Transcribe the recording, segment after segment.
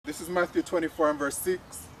This is Matthew 24 and verse 6.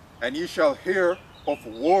 And ye shall hear of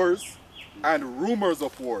wars and rumors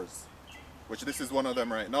of wars, which this is one of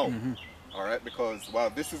them right now. All right, because while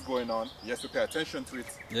this is going on, yes, we pay attention to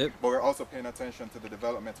it, but we're also paying attention to the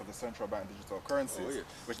development of the central bank digital currencies,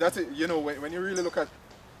 which that's it. You know, when you really look at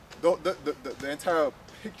the entire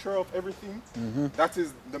picture of everything, that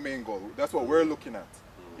is the main goal. That's what we're looking at.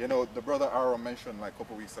 You know, the brother Aaron mentioned like a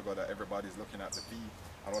couple weeks ago that everybody's looking at the V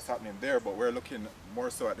and what's happening there, but we're looking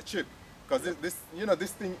more so at the chip, because this you know,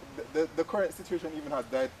 this thing, the current situation even has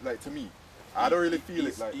died. Like, to me, I don't really feel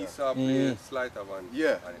it like that. Esau played sleight of hand, and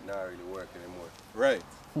it not really work anymore. Right.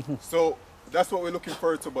 So that's what we're looking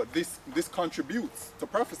forward to. But this contributes to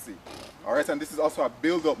prophecy. All right, and this is also a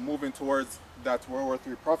build-up moving towards that World War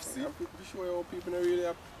III prophecy. I'm pretty sure how people don't really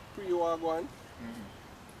have pre-war going.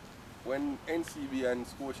 When NCB and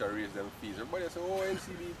Scotia raise them fees, everybody say, oh,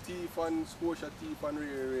 NCB thief and Scotia thief and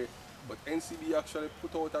rare. But NCB actually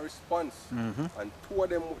put out a response, and two of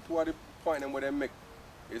the point them where they make,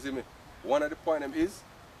 you see me? One of the point them is,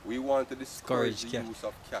 we want to discourage the use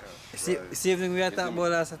of cash. Same thing we are talking about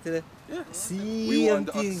last Saturday. Yeah. We want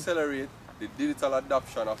to accelerate the digital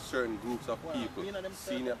adoption of certain groups of people.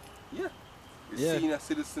 Senior, senior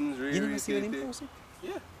citizens,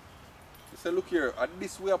 yeah. They say, look here, at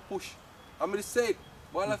this way I push. I'm going to say it,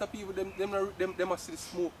 but a lot of people, them must see the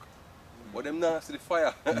smoke, but them not see the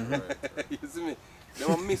fire. You see me? They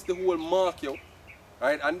must miss the whole mark, yo.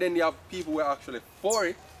 Right? And then you have people who are actually for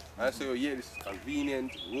it, and say, oh, yeah, this is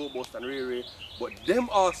convenient, robust, and rare, but them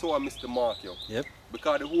also miss the mark, yo.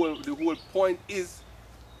 Because the whole point is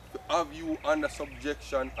to have you under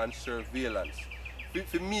subjection and surveillance.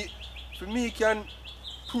 For me, you can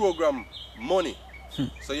program money,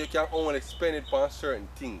 so you can only spend it on certain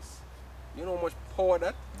things. You know how much power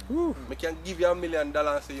that? I can give you $1 million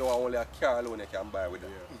and say you are only a car alone you can buy with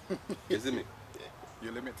that. You see me?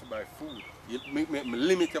 You limit to buy food. You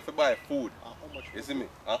limit you to buy food. You see me?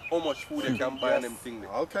 And how much food you can buy on them things.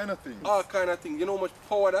 All kind of things. All kind of things. You know how much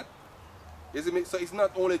power that? You see me? So it's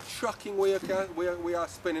not only tracking where you are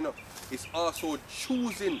spending up. It's also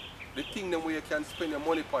choosing the thing where you can spend your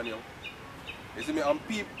money upon. You see me? And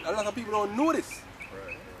a lot of people don't know this.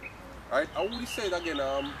 Right? I would say it again,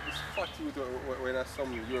 it's fat youth when I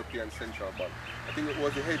some European central bank. I think it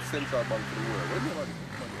was the head central bank for the world. What do you mean?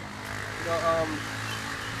 You know,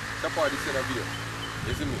 that part said a video.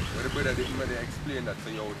 You see me? Where the brother they explain that,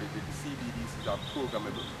 so yo, the CBDCs are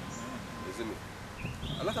programmable. You see me?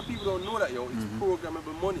 A lot of people don't know that, yo, it's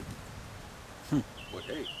programmable money. But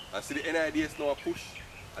hey, I see the NIDS now push,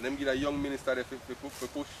 and them get a young minister there for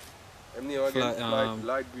push. Them name again,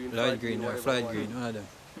 light green, flight green, one of them.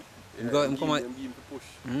 Come out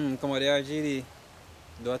the RGD,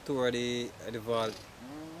 do a tour of the vault,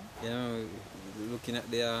 you know, looking at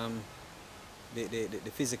the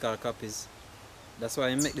physical copies. That's why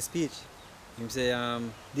I make the speech. He say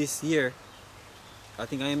this year, I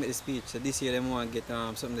think I make the speech. So this year they want to get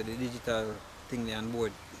something of the digital thing there on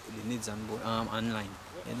board, the needs on board, online.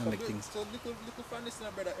 You know, make things. So little from this,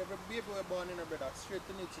 brother. Every baby we're born in, brother. Straight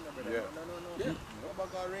to needs, brother.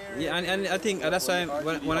 No. Yeah, and I think that's why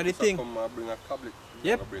one of the things. Bring a tablet.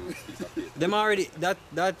 Yep. Them already that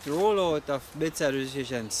rollout of bedside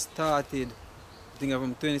registration started, I think,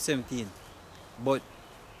 from 2017, but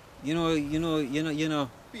you know.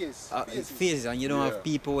 Phases, and you don't have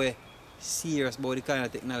people who are serious about the kind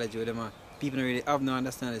of technology with them. People don't really have no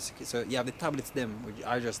understanding. So you have the tablets, them which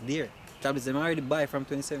are just there. Tablets them already buy from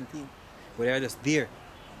 2017, but they are just there.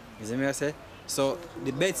 You see me I say? So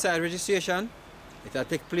the bedside registration, it will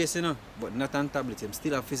take place, you know, but not on tablets. Them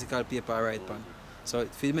still have physical paper right pan. So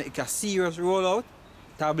if you make a serious rollout,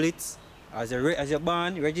 tablets, as you're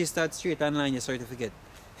born, registered straight online your certificate.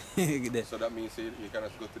 So that means you can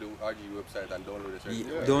just go to the RG website and download the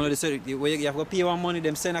certificate? Download the certificate. You have to pay one money,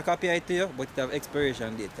 them send a copy of it to you, but it have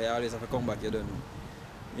expiration date. You always have to come back, you don't know.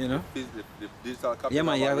 You know? The digital copy. Yeah,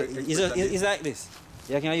 man, it's like this.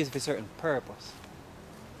 You can use it for a certain purpose.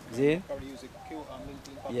 See? Probably use a QR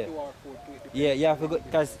code to it. Yeah, you have to go,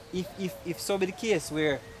 because if so be the case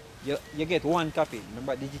where you get one copy,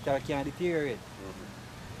 remember digital can't deteriorate.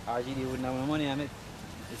 RGD wouldn't have no money on it.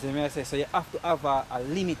 You see me I say? So you have to have a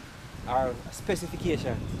limit or a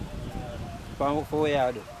specification for what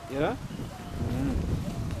you do, you know?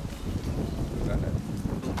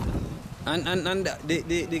 And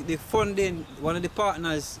the funding, one of the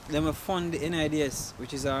partners, them will fund the NIDS,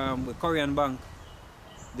 which is the Korean bank.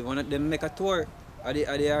 They want them make a tour at the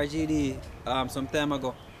RGD some time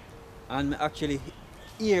ago, and actually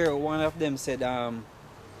hear one of them said, don't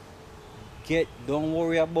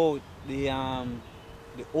worry about the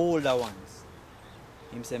older ones.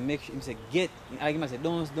 Him say get. I say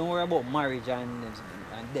don't worry about marriage and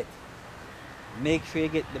death. Make sure you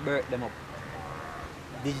get the birth them up.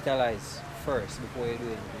 Digitalize first before you do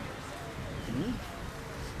anything.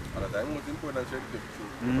 And the most important certificate.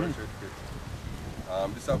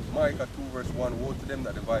 This is Micah 2 verse 1. Woe to them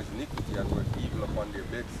that devise iniquity and work evil upon their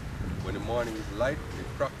beds. When the morning is light, they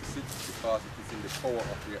practice it because it is in the power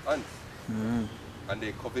of their hands. And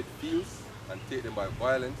they covet fields and take them by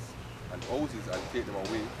violence, and houses and take them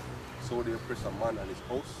away. So they oppress a man and his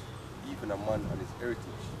house, even a man and his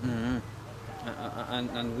heritage.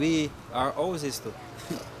 And we our houses too.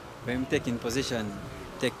 When we take in possession,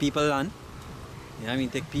 take people land. You know what I mean?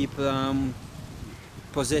 Take people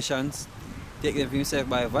possessions, take them for himself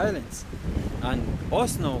by violence. And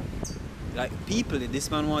us now, like people,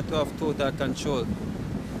 this man want to have total control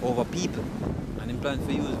over people. And he plan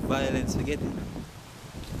to use violence to get it.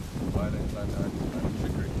 Violence and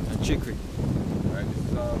trickery. And trickery. Right, this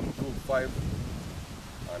is Job 5.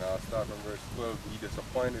 And I'll start from verse 12. He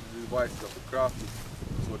disappointed the devices of the crafty,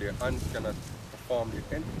 so their hands cannot perform their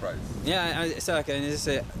enterprise. Yeah, so I can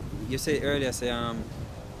say, you said earlier, say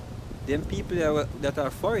them people that are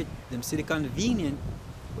for it, them see the convenient,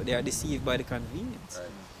 but they are deceived by the convenience.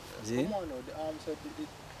 Right. See? Come on now, so the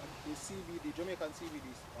CBD, Jamaican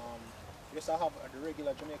CBDs, used to have the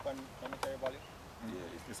regular Jamaican monetary value.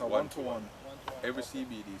 Yeah, It's a one-to-one. Every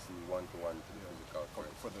CBDC one-to-one to the physical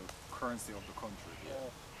currency. For the currency of the country. Yeah.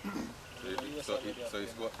 So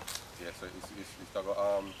It's got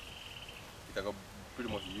pretty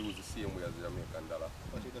much use the same way as the Jamaican dollar.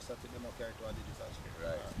 But you just have to carry to a digital scale.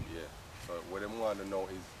 Right, yeah. So what they want to know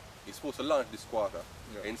is, it's supposed to launch this quarter.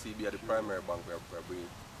 Yeah. NCB are the primary bank we're bringing.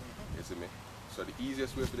 You see me? So the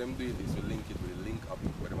easiest way for them to do it is to link it with a link up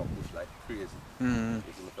where they push like crazy. You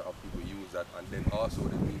see me? To have people use that, and then also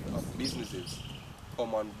they need to have businesses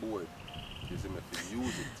come on board. You see me? To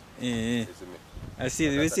use it. Yeah. You see me? I see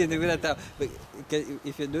the way that but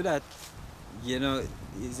if you do that, you know,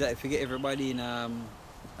 it's like if you get everybody in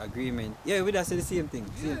agreement. Yeah, we just say the same thing.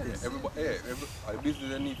 Everybody, the business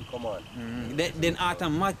they need to come on. Then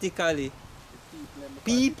automatically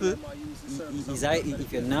people is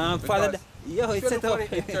if you now follow that, yo, it's set up.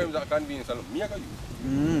 In terms of convenience, me I can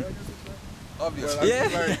use. Obviously.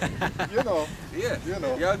 Yeah. You know. Yeah. You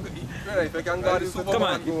know. Yeah, if you can go to the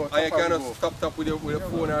supermarket and you cannot tap with your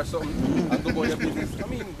phone or something and go about your business, I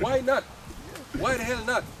mean, why not? Why the hell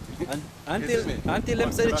not? Until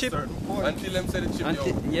them say the chip. Until them say the chip,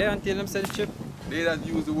 Until them say the chip. They that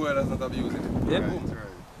use the word as not abusing it. Yep. Right.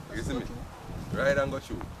 You see me? Right and go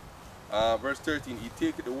through. Verse 13, he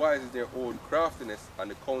taketh the wise in their own craftiness,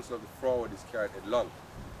 and the counsel of the froward is carried headlong.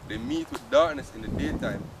 They meet with darkness in the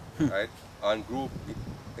daytime, right, and grow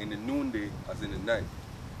in the noonday as in the night.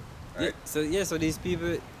 Right? So these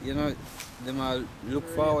people, you know, them all look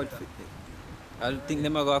forward. I think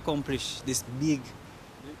them are going to accomplish this big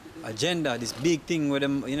agenda, this big thing with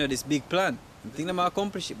them, you know, this big plan. I think them will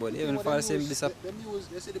accomplish it, but they will fall the same this up.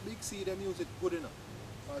 They say the big C, them use it good enough.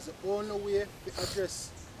 Because the only way to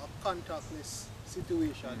address a contactless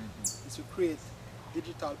situation is to create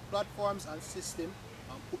digital platforms and systems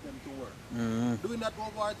and put them to work. Doing that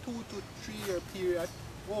over a 2 to 3 year period,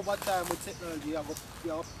 over time with technology, you have a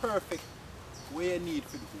perfect way you need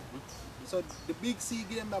for the people. So the big C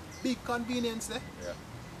give them a big convenience there. Yeah.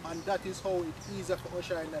 And that is how it's easier for us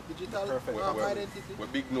sharing that digital identity.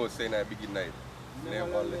 What big note saying at the beginning,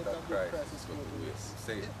 never let that crisis go to waste.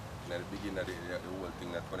 Say it. And at the beginning of the whole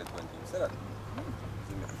thing at 2020. Say that.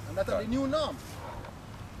 And that's the new norm.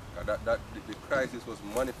 The crisis was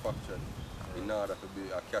manufactured in order to be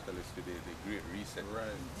a catalyst for the Great Reset.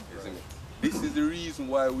 Right. This is the reason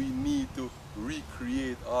why we need to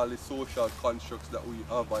recreate all the social constructs that we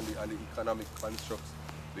have and the economic constructs,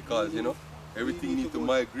 because you know everything needs to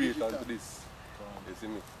migrate onto this. You see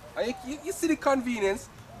me? And you see the convenience,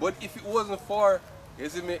 but if it wasn't for, you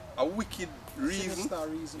see me, a wicked reason,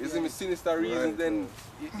 you see me, sinister reason, then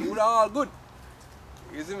it would all good.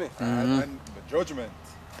 You see me? And the judgment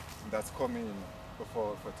that's coming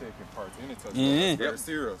for taking part in it as well. It's very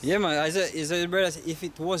serious. Yeah, man. I said, brothers, if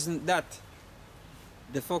it wasn't that,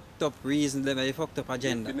 the fucked up reason, the fucked up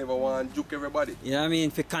agenda. You never want to juke everybody. You know what I mean?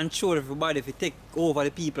 If you control everybody, if you take over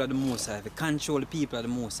the people of the Most High, if you control the people of the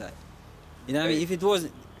Most High. You know what I mean? If it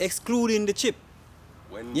wasn't excluding the chip,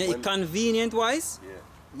 convenient wise,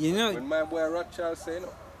 you know. When my boy Rothschild say, no,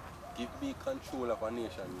 give me control of a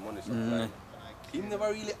nation, money supply. He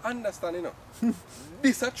never really understand, you know.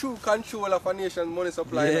 This is a true control of a nation's money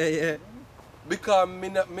supply. Yeah. Because me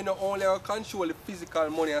not only control the physical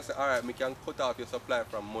money and say, alright, me can cut off your supply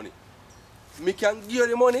from money. me can give you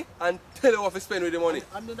the money and tell you what to spend with the money.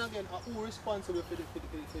 And then again, who responsible for the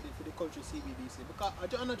country CBDC? Because I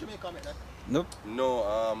don't know Jamaica make that. Nope.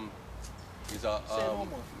 No, it's a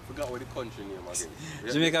forgot what the country name again.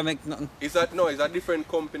 Jamaica make nothing. It's a different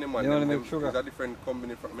company, man. They only make sugar. It's a different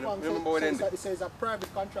company from remember So what it it's a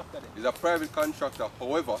private contractor then. It's a private contractor.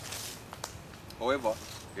 However,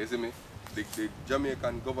 you see me, the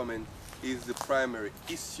Jamaican government is the primary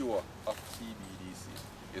issuer of CBDC.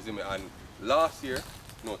 You see me, and last year,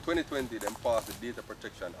 no, 2020, them passed the Data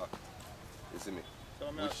Protection Act. You see me,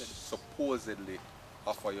 which supposedly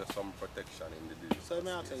offer you some protection in the digital So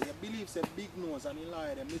I space. say, you believe say big nose and you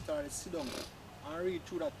lie them literally sit down and read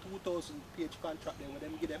through that 2,000 page contract there with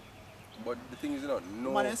them give them. But the thing is, you know,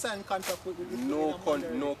 Man, sign contract with no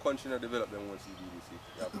country not develop them one CBDC.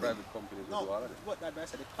 You have private companies that do all of them. What that I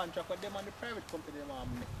said, the contract with them and the private company them are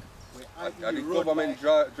make. And the government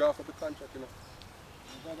draft up the contract, you know.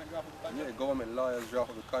 The government draft up the contract? Yeah, government lawyers draft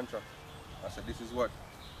up the contract. I said, this is what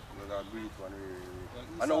we're going to agree to and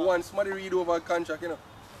read. I know once somebody read over a contract, you know.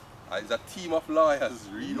 It's a team of lawyers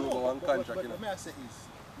read over one contract, you know. What I say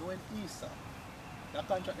is, when Easter, that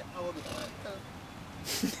contract they have a bit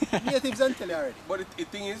of natives and tell you already. But the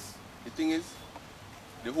thing is,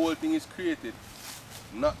 the whole thing is created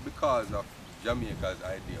not because of Jamaica's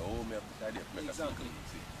idea. Oh, me have this idea to make Exactly. a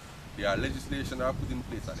see. There are legislation that are put in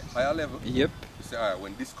place at the higher level. Yep. You say, alright,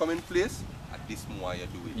 when this come in place, at this more you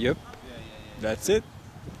do it. Yep. That's it.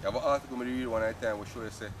 You have an article when you read one at a time will show you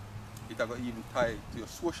say it got even tied to your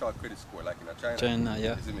social credit score, like in China. China,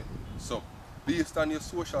 yeah. You see me? So based on your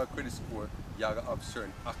social credit score, you have to have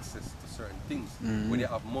certain access to certain things. When you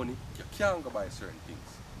have money, you can't go buy certain things.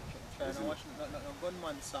 Trying to watch a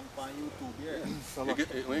gunman song on YouTube here.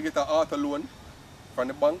 When you get an auto loan from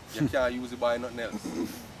the bank, you can't use it buy nothing else.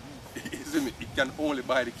 You see me? It can only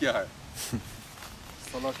buy the car.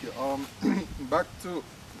 So lucky. Back to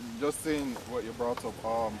just saying what you brought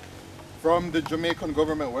up. From the Jamaican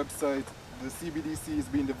government website, the CBDC is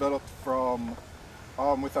being developed from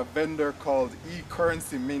with a vendor called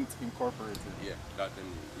eCurrency Mint Incorporated. Yeah, that then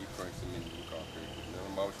e-currency Mint Incorporated. I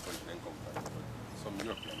remember which country they come from, but some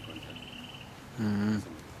European country.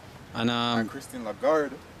 And And Christine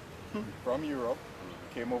Lagarde from Europe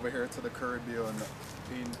came over here to the Caribbean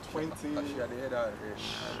in 20 She had the head out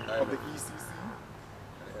of the ECC.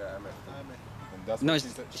 Yeah, I met And that's no, what she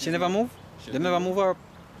said. she never moved? They never move her?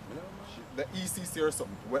 The ECC or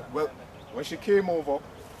something. Well, when she came over,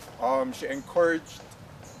 she encouraged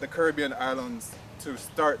the Caribbean islands to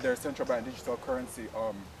start their central bank digital currency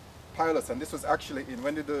pilots. And this was actually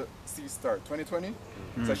when did the C start? 2020?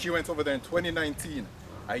 So she went over there in 2019.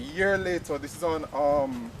 A year later, this is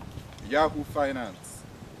on Yahoo Finance.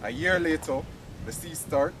 A year later, the C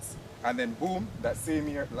starts, and then boom, that same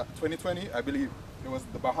year, 2020, I believe it was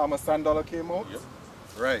the Bahamas Sand Dollar came out. Yep.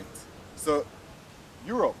 Right. So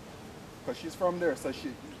Europe, because she's from there, so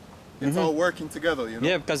it's all working together, you know.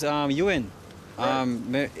 Yeah, because UN,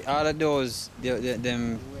 all of those,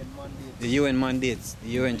 them, the UN mandates, the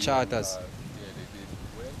UN charters, yeah, they did.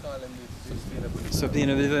 What do you call them? The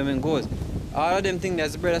sustainable development goals. All of them things,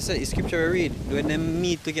 as the brother said, is scripture we read. When them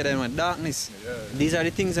meet together in darkness, these are the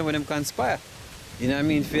things that when them conspire. You know what I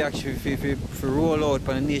mean? If we actually if we roll out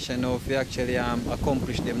for the nation now, if we actually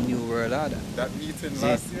accomplish them new world order. That meeting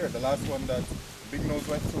last year, the last one that Big Nose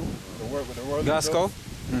went to, the world Glasgow?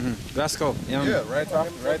 Glasgow, yeah. Yeah, right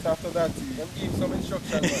after that, them give some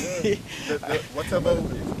instructions. whatever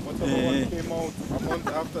one came out a month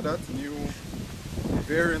after that, new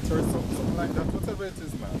variant or something like that, whatever it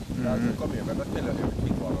is, man. Now, come here, I'm going to tell you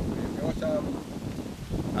everything what I'm doing. You watch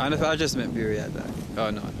And if I just met period that. Oh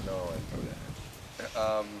no.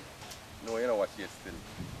 No, you know what she is still.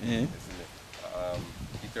 Yeah. Isn't it?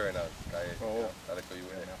 Eternal. I like how you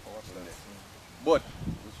went. But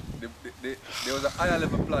there was a higher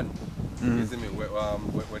level plan, you see me,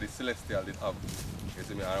 where the Celestial did have, you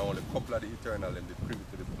see me, and only a couple of the Eternal and did privy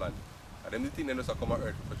to the plan. And then the thing they just come on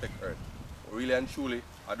Earth to protect Earth. Really and truly,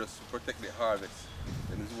 I just protect the harvest.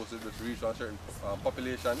 Then it's supposed to just reach a certain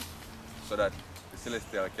population so that the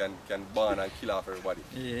Celestial can burn and kill off everybody.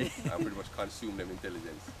 Yeah. And pretty much consume them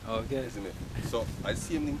intelligence. Okay. You see me? So I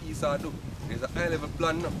see him in Esau do. There's a high level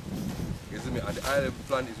plan now. You see me? And the high level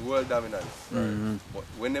plan is world dominance. But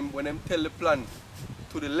when them tell the plan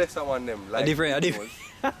to the lesser one them, like a different.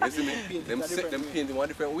 you see me? Them set them paint in one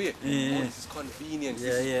different way. Yeah. Oh, this is convenience. Yeah,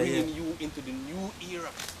 this is yeah, bringing you into the new era.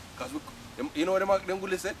 Because you know what them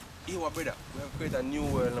good said? Hey, what brother, we have created a new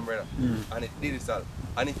world, brother. And it did it all.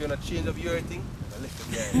 And if you're not change of your thing, you're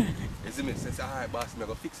left behind. You see me? Say, alright boss, me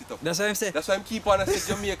go fix it up. That's what I'm saying. That's why I'm keep on saying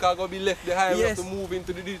Jamaica go be left behind. We have Yes. to move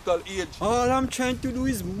into the digital age. All I'm trying to do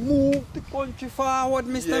is move the country forward,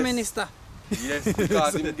 Mr. Yes. Minister. Yes,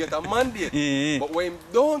 because him get a mandate. Yeah. But what him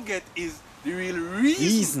don't get is the real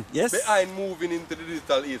reason Yes. behind moving into the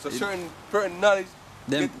digital age. So certain knowledge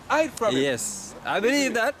Them- get hide from it. Yes. I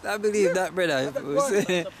believe that. I believe that, brother. That's proud,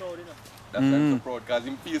 you know. That's why I'm so proud, because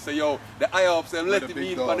him feel say, yo, the IOPS them let the him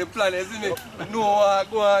big in dog. for the plan, you see me? No,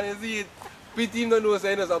 go on, you see it. Pity him don't know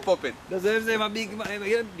say he's a puppet. That's what I'm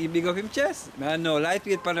saying. He big up him chest. Man, no,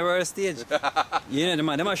 lightweight on the world stage. You know, the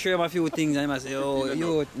man, they show him a few things and they say, oh,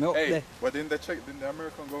 you, me up Hey. there. But didn't the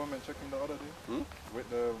American government check him the other day? With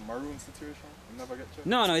the maroon situation? You never get checked?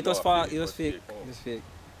 No, it was No, far, fake, it was it fake. was fake. It was fake.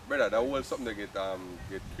 Brother, that was something that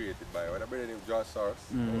get created by what a brother named John Soros.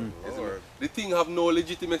 Mm. You see me? Lord. The thing have no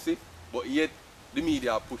legitimacy, but yet the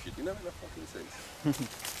media push it. You know, make no fucking sense.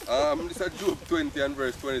 This is Job 20 and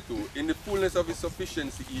verse 22. In the fullness of his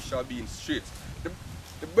sufficiency, he shall be in straits.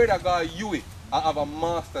 The brother got Huey, I have a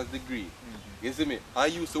master's degree. You see me? I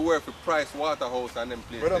used to work for Price Waterhouse and them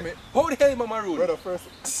places. Brother, me- How the hell am I maroon? Brother,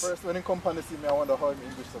 first when in company see me, I wonder how him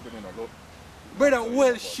English is beginning to go. Brother,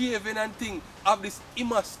 well shaven and thing, have this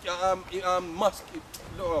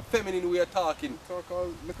feminine way of talking. Talk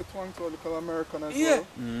all little twang to a little American as Yeah. well.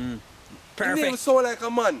 His name Perfect. sound like a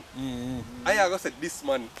man. I gotta say this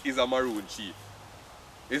man is a maroon chief.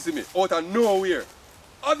 You see me? Out of nowhere.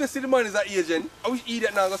 Obviously the man is an agent. I wish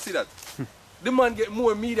idiot now go see that. The man get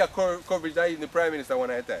more media coverage than even the Prime Minister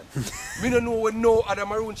one at a time. Me don't know what no other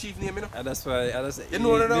maroon chief name, you know. And that's why I just You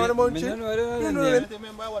know the other maroon chief? I know the You know other I name.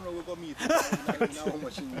 remember one when we go meet how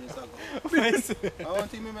much years ago. I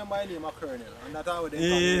want to remember my name a Colonel, and that's how they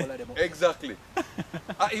Yeah. call all of them. Exactly.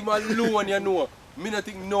 I'm alone, you know. Me not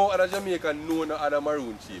think no other Jamaican know no other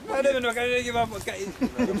maroon chief. I don't even know, can you give up?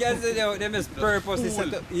 You can say them is purposely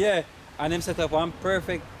set up. Yeah, and them set up one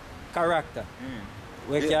perfect character.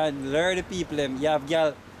 Where can lure the people them. You have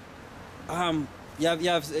girl, you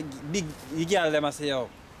have big the girl them I say, yo,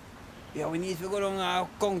 we need to go down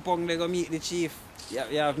Kong Pong they go meet the chief. You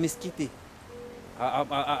have Miss Kitty.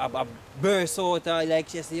 A burst out like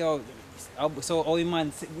she say, yo, so how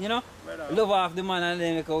man, you know, love off the man and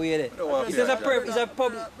then make away there. don't want It's to just a be public, it's a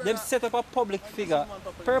public, them set up a public figure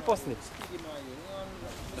purposely.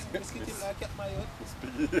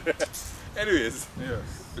 Anyways,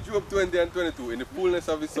 Yes. Job 20 and 22. In the fullness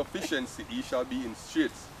of his sufficiency, he shall be in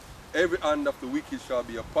straits. Every hand of the wicked shall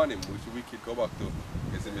be upon him, which the wicked go back to,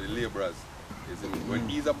 is in the laborers. Is in when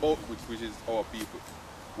he's about, which is our people.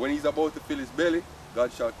 When he's about to fill his belly,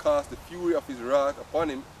 God shall cast the fury of his wrath upon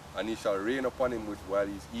him, and he shall rain upon him while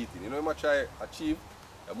he's eating. You know, he might try achieve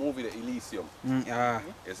a movie, the Elysium.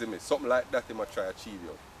 You see me? Something like that he might try achieve,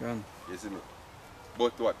 yo. You see me?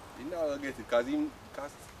 But what? He never get it, because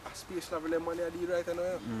a space travel them money I did right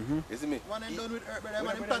now. You see me? Man ain't done with Earth, brother.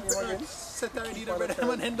 Man ain't plan for Earth. Set already, brother.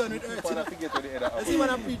 Man ain't done with Earth. People forget where the head You see, man,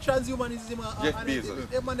 I'm transhumanism. Jeff Bezos.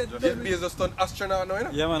 Them man, they Jeff done with Bezos done astronaut now, you know?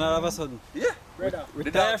 Yeah man, all of a sudden. Yeah. brother. The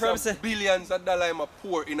Retire from dogs say. have billions of dollars I'm a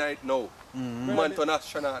poor in it now. Man turn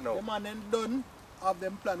astronaut The now. man ain't done have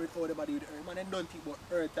them plan with all the body with Earth. Man ain't done think about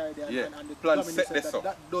Earth there Yeah. and the Plan communist set said this that, up.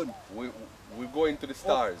 that done. We go into the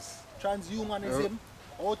stars. Transhumanism,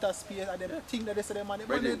 outer space, and them thing that they say, man,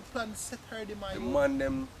 Brilliant. them plan set her the The mind. man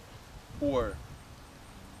them pour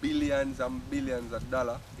billions and billions of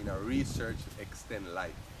dollars in a research to extend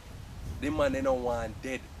life. The man they don't want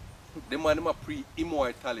dead. The man them a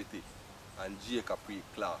pre-immortality and Jacob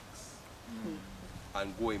pre-clocks.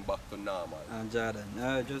 And going back to normal. And Jordan.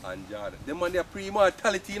 Just And Jordan. The man they are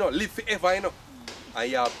pre-immortality, you know, live forever, you know. And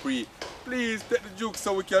you are please take the juke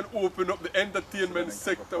so we can open up the entertainment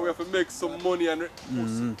sector. We have to make some money and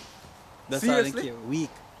that's how they Seriously? care. Weak.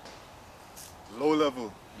 Low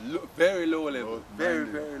level. very low level. Low- Very,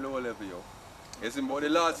 minded. very low level, yo. Yes, but the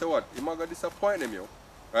Lord said what? He might go disappoint them, yo.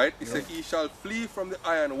 Right? He said he shall flee from the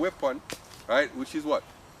iron weapon, right? Which is what?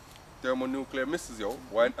 Thermonuclear missiles, yo.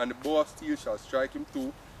 And the bow of steel shall strike him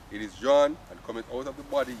too. It is drawn and cometh out of the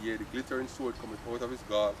body, yea, the glittering sword cometh out of his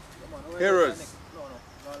gall Heroes.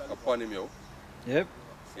 upon him, yo. Yep.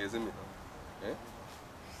 You see me? Yeah?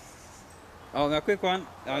 Oh, a quick one.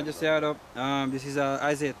 I'll just add up. This is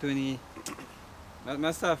Isaiah 20.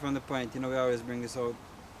 Let's start from the point. You know, we always bring this out.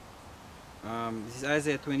 This is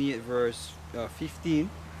Isaiah 28, verse 15.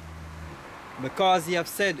 Because ye have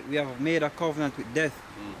said, we have made a covenant with death,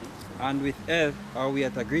 and with hell are we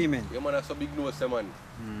at agreement. Yeah, man, that's a big nose, man.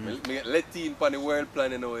 Me get let in on the world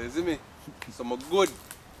plan, you know, you see me? So I'm good.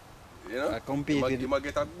 You know? I compete with You might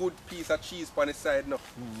get a good piece of cheese on the side now.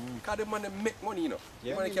 Because the man they make money, you know.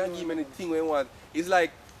 Yeah. The man can't give him anything when you want. It's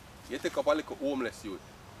like you take up a little homeless youth.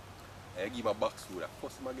 I give him a box food. Of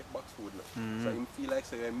course, him a get box food now. So him feel like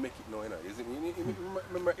say I make it now, you know.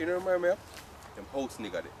 You remember me? Them house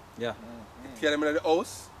nigga there. Yeah. You tell them in the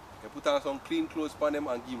house, you put on some clean clothes for them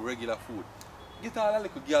and give him regular food. Get all a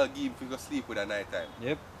little girl give him for go sleep with at night time.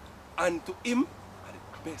 Yep. And to him,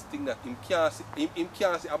 the best thing that him can't see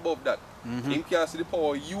above that. Him can't see the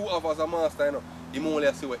power you have as a master, you know. Him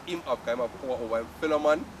only see what him have, because him have power over him fellow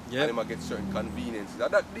man, Yep. and him get certain conveniences.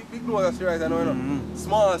 And that the big nose that's right, you know.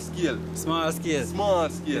 Small scale. Small scale. Small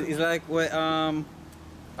scale. It's like what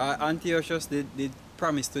Antiochus did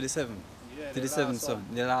promise to the seven. Yeah, To the seventh son,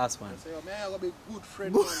 the last one. So, man, I'm going to be good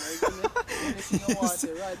friend, man. Anything you want,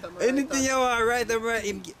 right? Anything you want, right?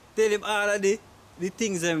 Him, tell him all of the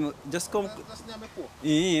things, just come. That's not my poor.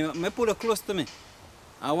 Yeah, me put it close to me.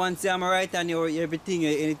 I want to say I'm right and you everything,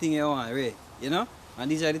 anything you want, right? You know?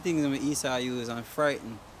 And these are the things that Esau use and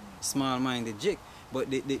frighten small-minded Jake. But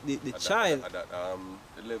the child.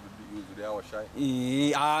 The level you use with the Yahawashi.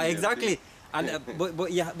 Yeah, exactly. And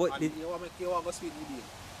but yeah, but and you want to go sweet with you.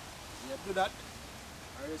 You do that,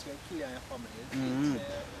 or it's going to kill you and your family.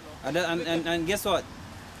 You know? and guess what?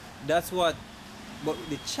 That's what. But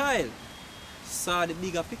the child saw the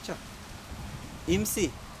bigger picture. Him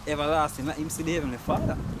see everlasting, like him see the heavenly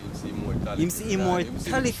Father. Him see immortality. Him see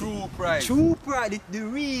immortality. Him see true pride. True pride, the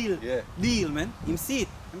real Yeah. deal, man. Him see it.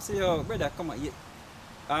 Him say, yo, brother, come on. Yeah,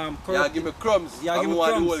 give me crumbs. Yeah, I give me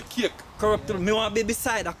want crumbs. the whole cake. Corruptible. Me want to be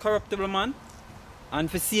beside a corruptible man and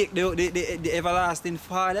forsake the everlasting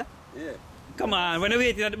Father. Yeah. Come on, when I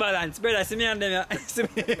waiting at the balance, brother, see me and them, yeah. See me,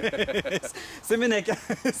 see me neck.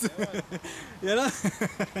 You know?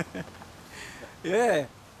 Yeah.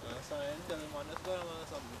 So I tell him, man, let's go on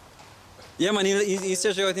something. Yeah, man, he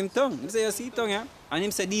stretch out him tongue. He say, you see tongue, yeah? And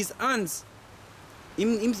him say, these hands,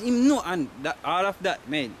 him know, and that, all of that,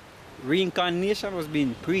 man, reincarnation was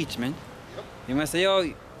being preached, man. He must say, yo,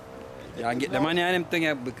 you get the money on them tongue,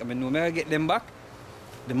 yeah, but I know I get them back.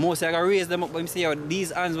 The most I can raise them up, but him say, yo,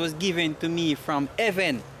 these hands was given to me from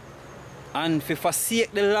heaven. And if I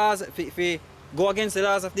forsake the laws, if I go against the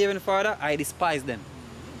laws of the Heavenly Father, I despise them.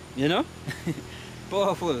 You know?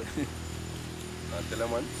 Powerful. I tell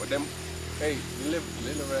them, man, but them, hey, you live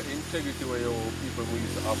integrity where your people who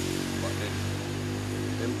used to have, but then,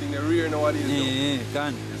 them thing they rare nowadays. Yeah,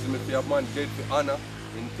 can. You see me, if you have man dead for honor,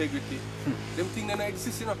 integrity, them thing they don't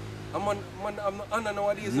exist, you know. A man have no honor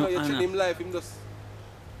nowadays, No you know, you honor. check him life, him just,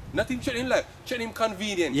 nothing check him life, check him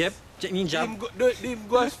convenience. Yep, check me job. Him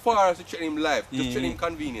go as far as to check him life, just check him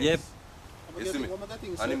convenience. Yep. You see me?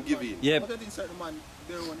 And him give in. Yep. But I think certain man,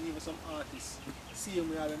 they want even some artists, see him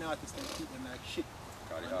with an artist and treat them like shit.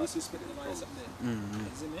 And disrespect them and something.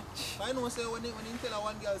 You see me? But I know, say, when you tell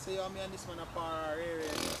one girl, say, oh, me and this man are par, me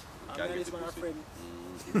and this man are friend.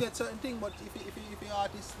 You get certain thing, but if the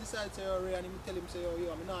artist decides to say, oh, and him tell him, say, oh,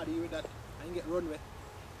 yo, I'm not deal with that, and you get run with,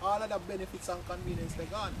 all of the benefits and convenience, they're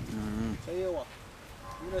gone. So, you know what?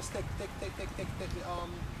 You just take the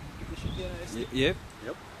shit there. Yep.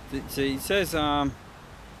 Yep. So it says,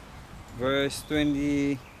 verse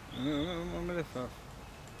 20. I'm left off.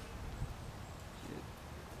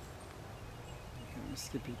 Let me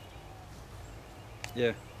skip it.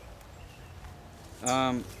 Yeah.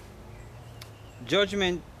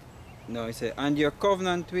 Judgment. No, it said, and your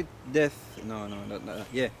covenant with death. No.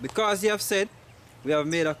 Yeah. Because you have said, we have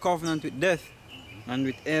made a covenant with death, and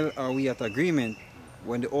with hell are we at agreement.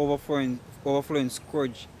 When the overflowing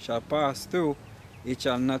scourge shall pass through, it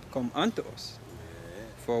shall not come unto us.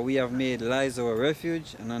 For we have made lies our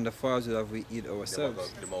refuge, and under falls have we hid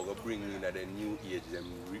ourselves. They're going to bring in at the new age, them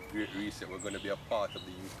reset. We're going to be a part of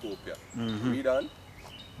the utopia. Read on.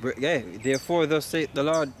 Yeah, therefore thus saith the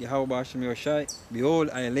Lord, Yahawashi, behold,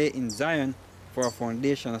 I lay in Zion for a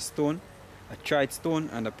foundation a stone, a tried stone,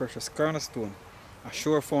 and a precious cornerstone, a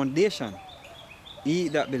sure foundation. He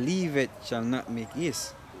that believeth shall not make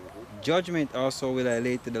haste. Judgment also will I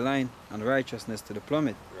lay to the line, and righteousness to the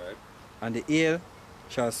plummet. Right. And the hail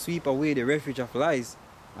shall sweep away the refuge of lies,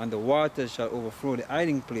 and the waters shall overflow the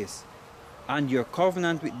hiding place. And your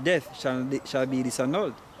covenant with death shall be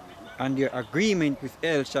disannulled, and your agreement with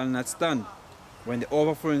hell shall not stand. When the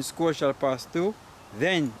overflowing scourge shall pass through,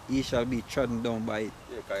 then he shall be trodden down by it.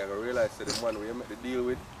 Yeah, because you realize that the man we made the deal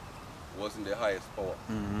with wasn't the highest power.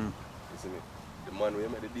 You see me? The man we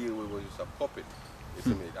made the deal with was just a puppet. You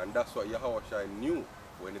see me? And that's what Yahawashi knew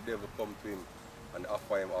when the devil come to him and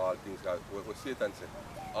offer him all things. What Satan said,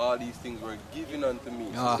 all these things were given unto me.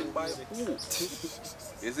 By who?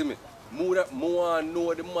 You see me? More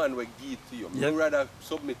know the man will give to you. Yep. Rather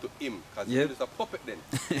submit to him because he's just a puppet then.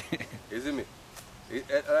 You see me?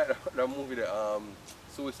 Like that movie, the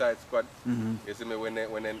Suicide Squad. You see me? When they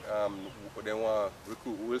want to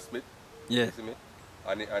recruit Will Smith Yeah. You see me?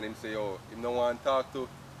 And him say, yo, him no want to talk to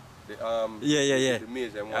the Yeah. the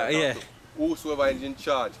major, him want to Yeah. talk to whosoever is in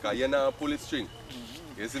charge, because you're not pull the string.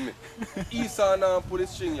 You see me? Esau not pull the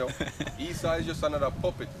string, yo. Esau is just another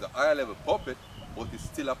puppet. He's a higher level puppet, but he's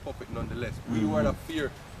still a puppet nonetheless. We were to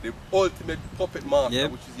fear the ultimate puppet master,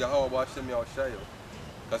 Yep. which is Yahawashi, yo.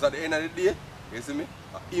 Because at the end of the day, you see me?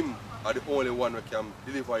 Him are the only one who can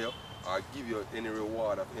deliver you or give you any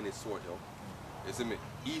reward of any sort, yo. You see me?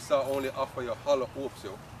 Esau only offer you hollow hopes,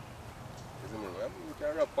 yo. You see me? Well, we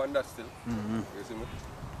can rap on that still. You see me?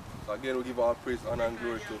 So again, we give all praise, honor, and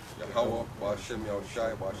glory to Yahweh, Ba'ashem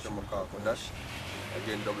Yahushai, Ba'ashem Makakodash.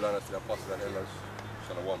 Again, double honor to the apostles and elders.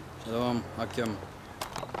 Shalom. Shalom. Hakim.